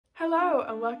Hello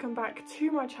and welcome back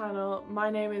to my channel. My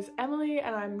name is Emily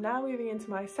and I'm now moving into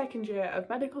my second year of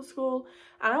medical school,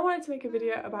 and I wanted to make a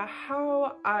video about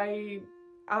how I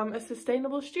am a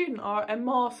sustainable student, or a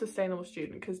more sustainable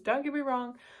student, because don't get me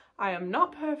wrong, I am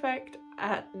not perfect,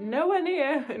 nowhere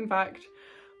near in fact,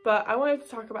 but I wanted to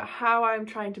talk about how I'm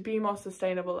trying to be more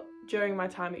sustainable during my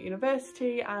time at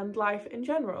university and life in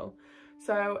general.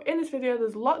 So in this video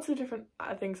there's lots of different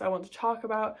things I want to talk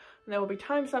about, and there will be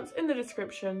timestamps in the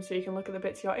description so you can look at the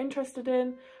bits you're interested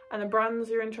in and the brands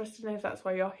you're interested in if that's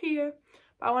why you're here.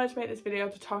 But I wanted to make this video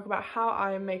to talk about how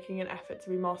I am making an effort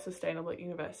to be more sustainable at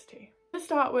university. To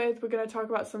start with, we're going to talk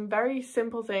about some very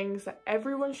simple things that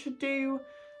everyone should do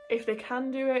if they can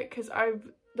do it, because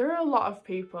there are a lot of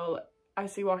people I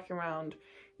see walking around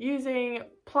using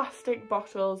plastic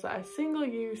bottles that are single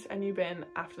use and you bin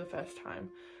after the first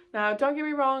time. Now, don't get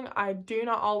me wrong, I do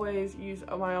not always use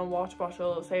my own water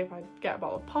bottle. Say if I get a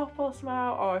bottle of pop or something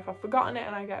out, or if I've forgotten it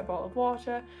and I get a bottle of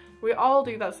water. We all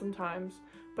do that sometimes,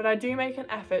 but I do make an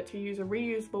effort to use a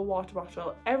reusable water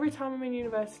bottle every time I'm in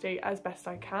university as best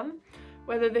I can.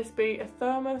 Whether this be a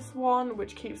thermos one,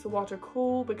 which keeps the water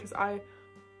cool, because I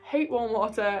hate warm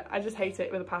water, I just hate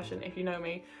it with a passion if you know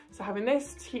me. So having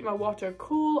this to keep my water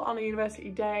cool on a university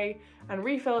day and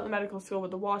refill at the medical school with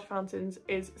the water fountains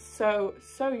is so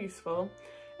useful.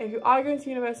 If you are going to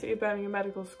University of Birmingham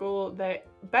Medical School, the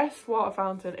best water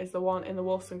fountain is the one in the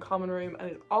Wolston Common Room,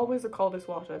 and it's always the coldest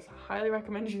water, so I highly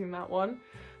recommend using that one.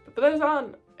 But for those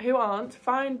who aren't,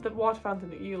 find the water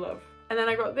fountain that you love. And then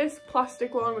I got this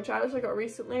plastic one, which I actually got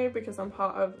recently because I'm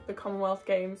part of the Commonwealth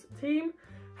Games team.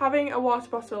 Having a water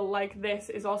bottle like this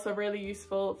is also really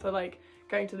useful for like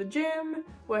going to the gym,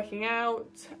 working out,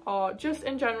 or just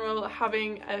in general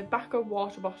having a backup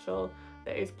water bottle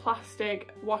that is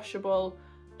plastic, washable,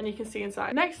 and you can see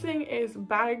inside. Next thing is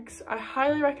bags. I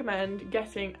highly recommend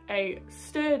getting a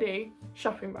sturdy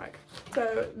shopping bag.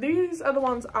 So these are the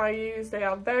ones I use. They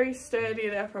are very sturdy,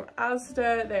 they're from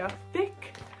Asda, they are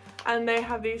thick, and they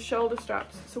have these shoulder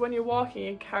straps. So when you're walking,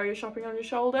 you carry your shopping on your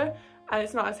shoulder and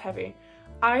it's not as heavy.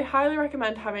 I highly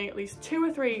recommend having at least 2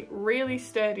 or 3 really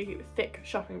sturdy, thick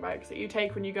shopping bags that you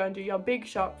take when you go and do your big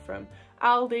shop from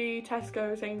Aldi,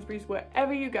 Tesco, Sainsbury's,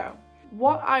 wherever you go.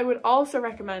 What I would also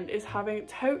recommend is having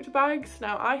tote bags.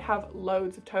 Now I have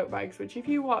loads of tote bags, which if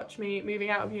you watch me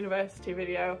moving out of university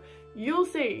video, you'll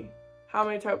see how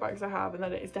many tote bags I have, and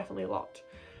that it is definitely a lot.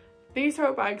 These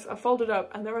tote bags are folded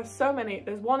up and there are so many.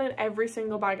 There's one in every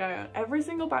single bag I own, every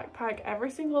single backpack, every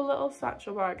single little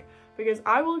satchel bag, because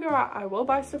I will go out, I will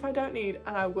buy stuff I don't need,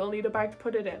 and I will need a bag to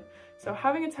put it in. So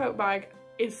having a tote bag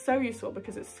is so useful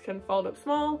because it can fold up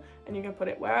small and you can put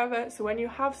it wherever. So when you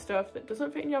have stuff that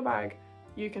doesn't fit in your bag,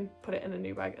 you can put it in a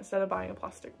new bag instead of buying a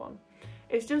plastic one.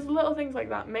 It's just little things like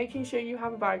that, making sure you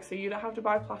have a bag so you don't have to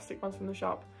buy plastic ones from the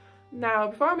shop. Now,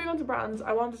 before I move on to brands,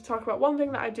 I wanted to talk about one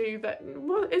thing that I do that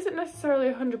isn't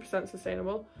necessarily 100%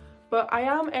 sustainable, but I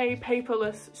am a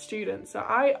paperless student. So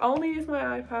I only use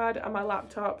my iPad and my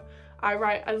laptop. I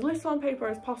write as little on paper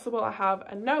as possible. I have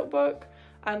a notebook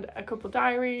and a couple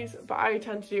diaries, but I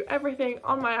tend to do everything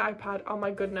on my iPad, on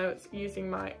my GoodNotes, using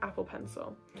my Apple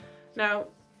Pencil. Now,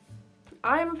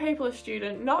 I am a paperless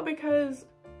student, not because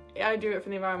I do it for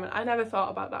the environment. I never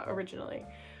thought about that originally.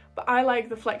 But I like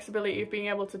the flexibility of being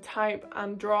able to type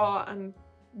and draw and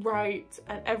write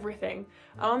and everything.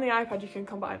 And on the iPad you can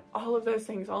combine all of those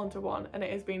things all into one, and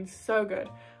it has been so good.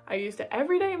 I used it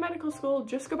every day in medical school.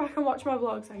 Just go back and watch my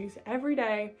vlogs. I use it every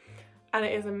day and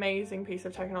it is an amazing piece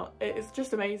of technology. It's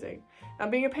just amazing.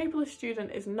 And being a paperless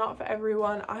student is not for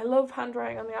everyone. I love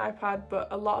handwriting on the iPad, but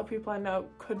a lot of people I know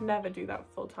could never do that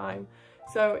full time.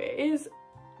 So it is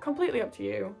completely up to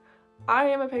you. I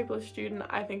am a paperless student.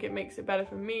 I think it makes it better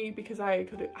for me because I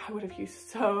would have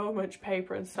used so much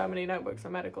paper and so many notebooks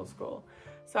in medical school.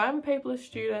 So I'm a paperless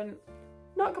student,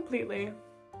 not completely,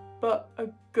 but a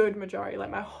good majority.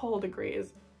 Like my whole degree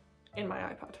is in my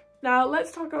iPad. Now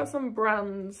let's talk about some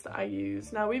brands that I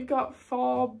use. Now we've got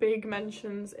 4 big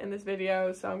mentions in this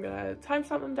video, so I'm gonna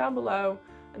timestamp them down below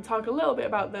and talk a little bit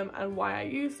about them and why I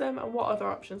use them and what other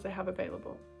options they have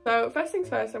available. So first things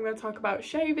first, I'm going to talk about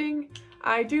shaving.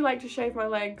 I do like to shave my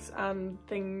legs and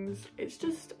things. It's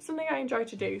just something I enjoy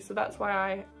to do, so that's why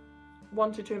I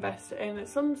wanted to invest in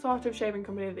some sort of shaving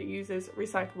company that uses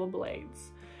recyclable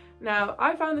blades. Now,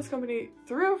 I found this company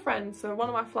through a friend, so one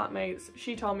of my flatmates,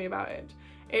 she told me about it.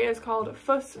 It is called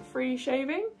Fuss Free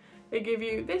Shaving. They give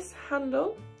you this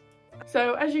handle.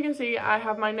 So as you can see, I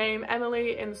have my name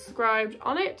Emily inscribed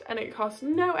on it, and it costs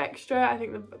no extra. I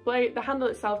think the handle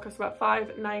itself costs about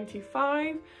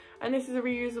 $5.95, and this is a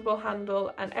reusable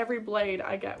handle, and every blade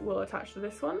I get will attach to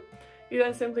this one. You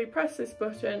then simply press this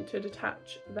button to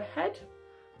detach the head,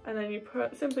 and then you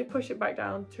simply push it back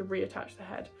down to reattach the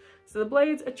head. So the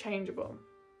blades are changeable.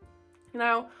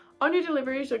 Now, on your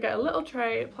deliveries, you'll get a little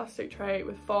tray, plastic tray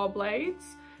with 4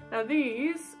 blades. Now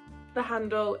these, the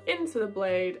handle into the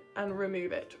blade and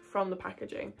remove it from the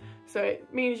packaging. So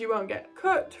it means you won't get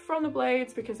cut from the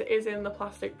blades because it is in the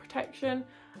plastic protection,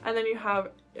 and then you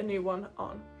have a new one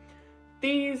on.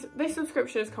 This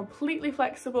subscription is completely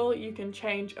flexible. You can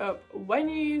change up when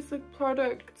you use the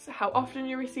products, how often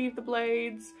you receive the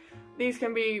blades. These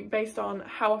can be based on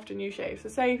how often you shave. So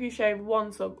say if you shave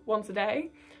once a day,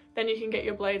 then you can get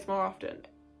your blades more often.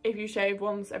 If you shave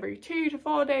once every 2 to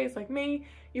 4 days like me,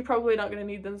 you're probably not going to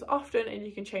need them as often, and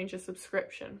you can change your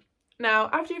subscription.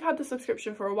 Now, after you've had the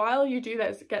subscription for a while, you do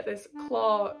get this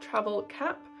claw travel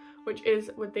cap, which is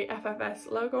with the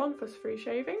FFS logo on for free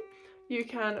shaving. You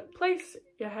can place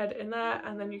your head in there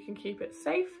and then you can keep it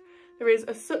safe. There is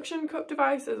a suction cup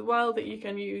device as well that you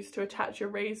can use to attach your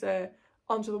razor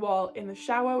onto the wall in the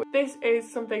shower. This is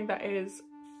something that is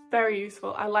very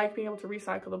useful. I like being able to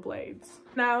recycle the blades.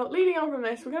 Now, leading on from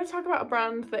this, we're going to talk about a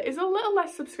brand that is a little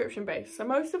less subscription based. So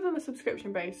most of them are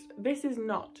subscription based. This is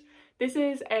not. This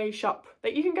is a shop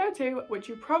that you can go to, which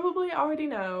you probably already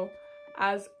know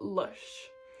as Lush.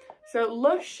 So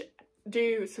Lush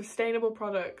do sustainable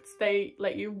products. They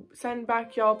let you send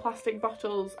back your plastic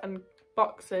bottles and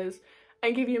boxes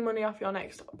and give you money off your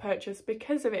next purchase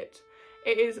because of it.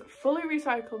 It is fully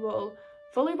recyclable,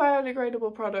 fully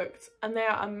biodegradable products, and they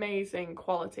are amazing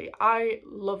quality. I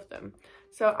love them.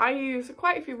 So I use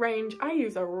quite a few range. I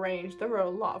use a range. There are a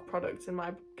lot of products in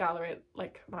my gallery,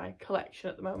 like my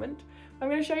collection at the moment. I'm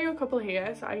going to show you a couple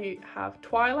here. So I have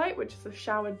Twilight, which is a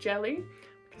shower jelly,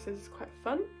 because this is quite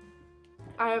fun.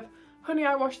 I have Honey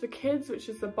I Wash the Kids, which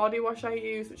is the body wash I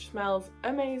use, which smells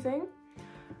amazing.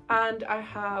 And I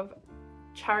have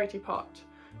Charity Pot.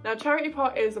 Now, Charity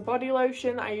Pot is a body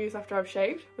lotion that I use after I've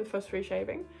shaved with fuss-free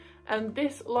shaving. And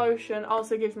this lotion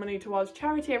also gives money towards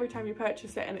charity every time you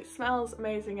purchase it, and it smells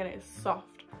amazing and it is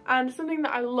soft. And something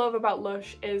that I love about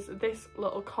Lush is this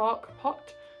little cork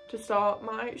pot to store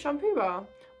my shampoo bar,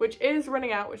 which is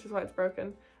running out, which is why it's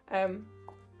broken.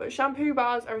 But shampoo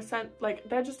bars are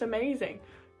they're just amazing.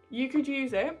 You could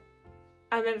use it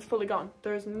and then it's fully gone.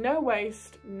 There is no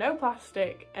waste, no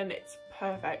plastic, and it's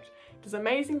perfect. It does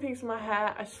amazing things for my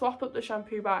hair. I swap up the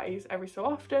shampoo bar I use every so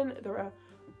often. There are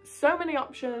so many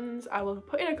options. I will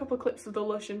put in a couple of clips of the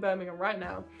Lush in Birmingham right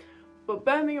now. But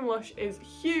Birmingham Lush is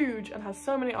huge and has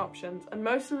so many options, and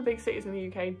most of the big cities in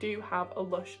the UK do have a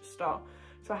Lush store.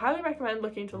 So I highly recommend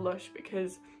looking into Lush,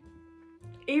 because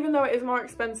even though it is more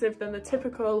expensive than the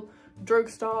typical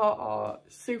drugstore or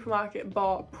supermarket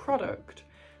bought product,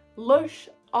 Lush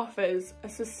offers a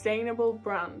sustainable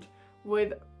brand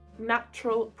with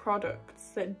natural products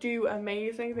that do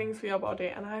amazing things for your body,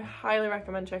 and I highly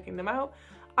recommend checking them out.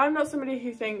 I'm not somebody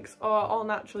who thinks, oh, all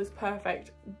natural is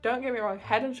perfect. Don't get me wrong,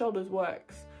 Head and Shoulders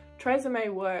works,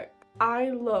 Tresemme work. I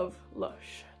love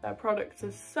Lush. Their products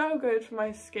are so good for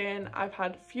my skin. I've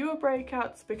had fewer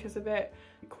breakouts because of it.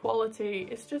 Quality,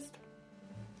 it's just,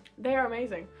 they are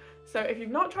amazing. So if you've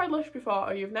not tried Lush before,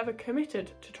 or you've never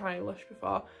committed to trying Lush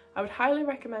before, I would highly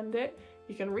recommend it.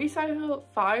 You can recycle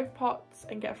 5 pots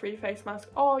and get a free face mask,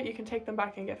 or you can take them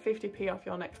back and get 50p off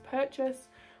your next purchase,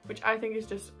 which I think is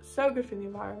just so good for the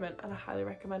environment, and I highly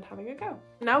recommend having a go.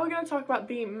 Now we're going to talk about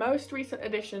the most recent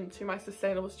addition to my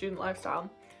sustainable student lifestyle,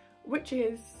 which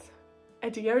is a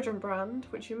deodorant brand,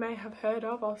 which you may have heard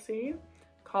of or seen,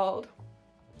 called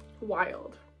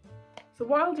Wild. So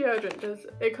Wild deodorant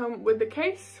they come with the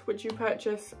case, which you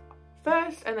purchase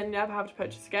first and then you never have to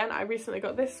purchase again. I recently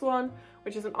got this one,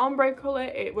 which is an ombre colour.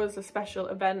 It was a special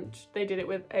event. They did it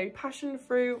with a passion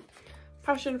fruit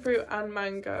and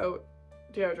mango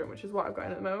deodorant, which is what I've got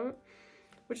in at the moment,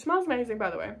 which smells amazing, by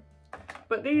the way.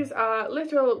 But these are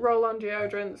literal roll-on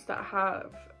deodorants that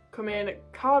have come in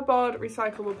cardboard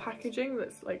recyclable packaging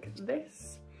that's like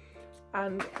this,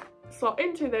 and slot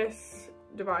into this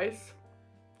device.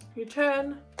 You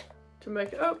turn to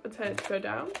make it up and turn it to go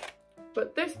down.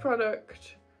 But this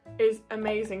product is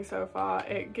amazing so far.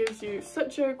 It gives you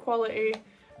such a quality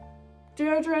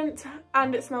deodorant,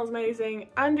 and it smells amazing,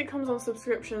 and it comes on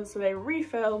subscription, so they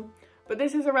refill. But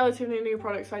this is a relatively new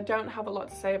product, so I don't have a lot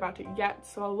to say about it yet.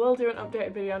 So I will do an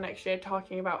updated video next year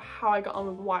talking about how I got on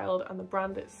with Wild and the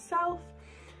brand itself.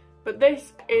 But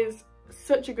this is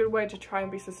such a good way to try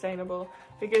and be sustainable,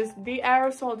 because the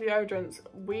aerosol deodorants,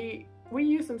 we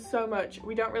use them so much,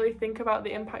 we don't really think about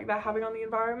the impact they're having on the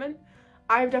environment.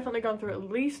 I've definitely gone through at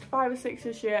least 5 or 6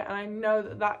 this year, and I know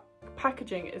that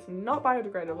packaging is not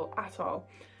biodegradable at all,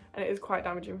 and it is quite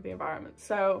damaging for the environment.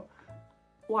 So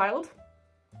Wild,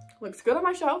 looks good on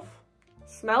my shelf,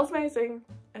 smells amazing,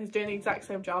 and is doing the exact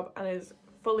same job and is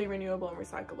fully renewable and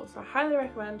recyclable. So I highly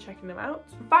recommend checking them out.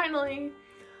 Finally,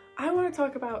 I want to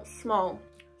talk about SMOL.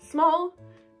 SMOL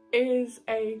is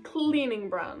a cleaning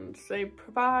brand. So they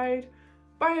provide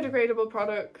biodegradable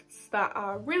products that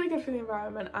are really good for the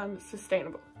environment and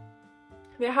sustainable.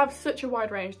 They have such a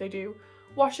wide range. They do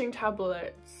washing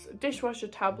tablets, dishwasher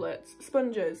tablets,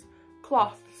 sponges,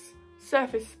 cloths,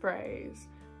 surface sprays,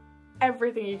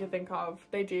 everything you can think of.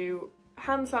 They do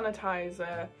hand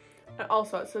sanitizer and all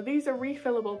sorts. So these are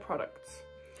refillable products.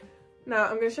 Now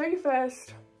I'm going to show you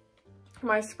first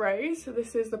my sprays. So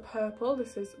this is the purple,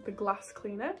 this is the glass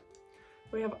cleaner.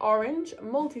 We have orange,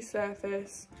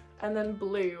 multi-surface, and then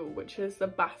blue, which is the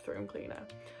bathroom cleaner.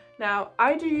 Now,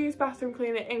 I do use bathroom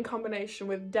cleaner in combination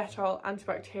with Dettol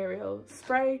antibacterial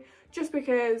spray, just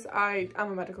because I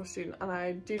am a medical student and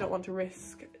I do not want to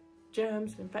risk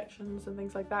germs, infections and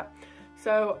things like that.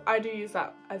 So I do use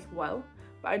that as well.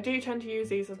 But I do tend to use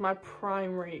these as my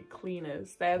primary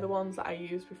cleaners. They're the ones that I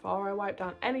use before I wipe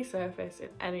down any surface in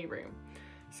any room.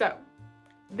 So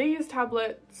these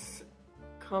tablets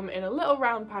come in a little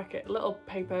round packet, a little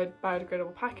paper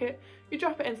biodegradable packet. You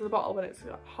drop it into the bottle when it's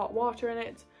got hot water in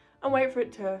it and wait for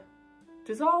it to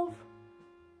dissolve.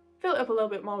 Fill it up a little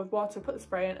bit more with water, put the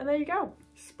spray in, and there you go.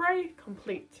 Spray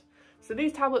complete. So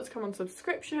these tablets come on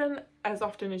subscription as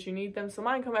often as you need them. So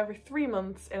mine come every 3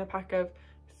 months in a pack of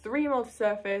 3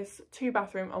 multi-surface, 2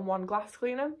 bathroom and 1 glass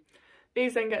cleaner.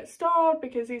 These then get stored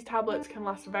because these tablets can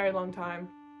last a very long time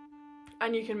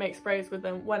and you can make sprays with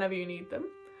them whenever you need them.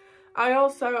 I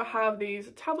also have these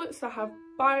tablets that have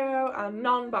bio and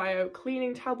non-bio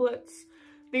cleaning tablets.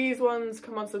 These ones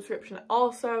come on subscription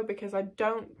also because I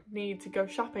don't need to go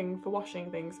shopping for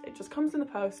washing things. It just comes in the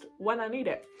post when I need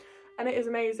it. And it is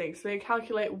amazing. So they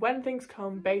calculate when things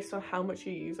come based on how much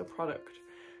you use a product.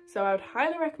 So I would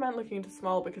highly recommend looking into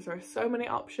SMOL because there are so many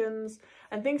options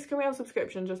and things coming on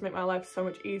subscription just make my life so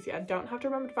much easier. I don't have to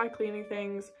remember to buy cleaning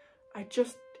things. I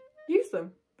just use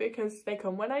them because they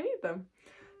come when I need them.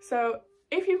 So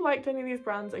if you've liked any of these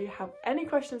brands or you have any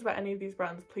questions about any of these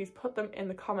brands, please put them in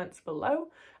the comments below.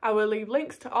 I will leave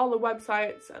links to all the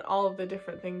websites and all of the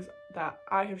different things that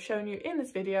I have shown you in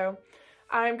this video.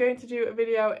 I'm going to do a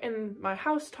video in my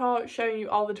house tour showing you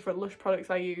all the different Lush products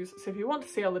I use. So if you want to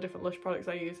see all the different Lush products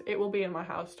I use, it will be in my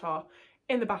house tour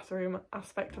in the bathroom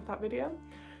aspect of that video.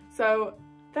 So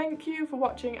thank you for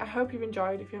watching. I hope you've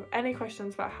enjoyed. If you have any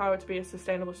questions about how to be a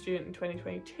sustainable student in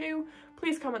 2022,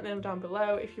 please comment them down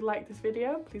below. If you like this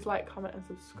video, please like, comment and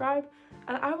subscribe.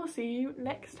 And I will see you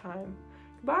next time.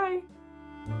 Bye!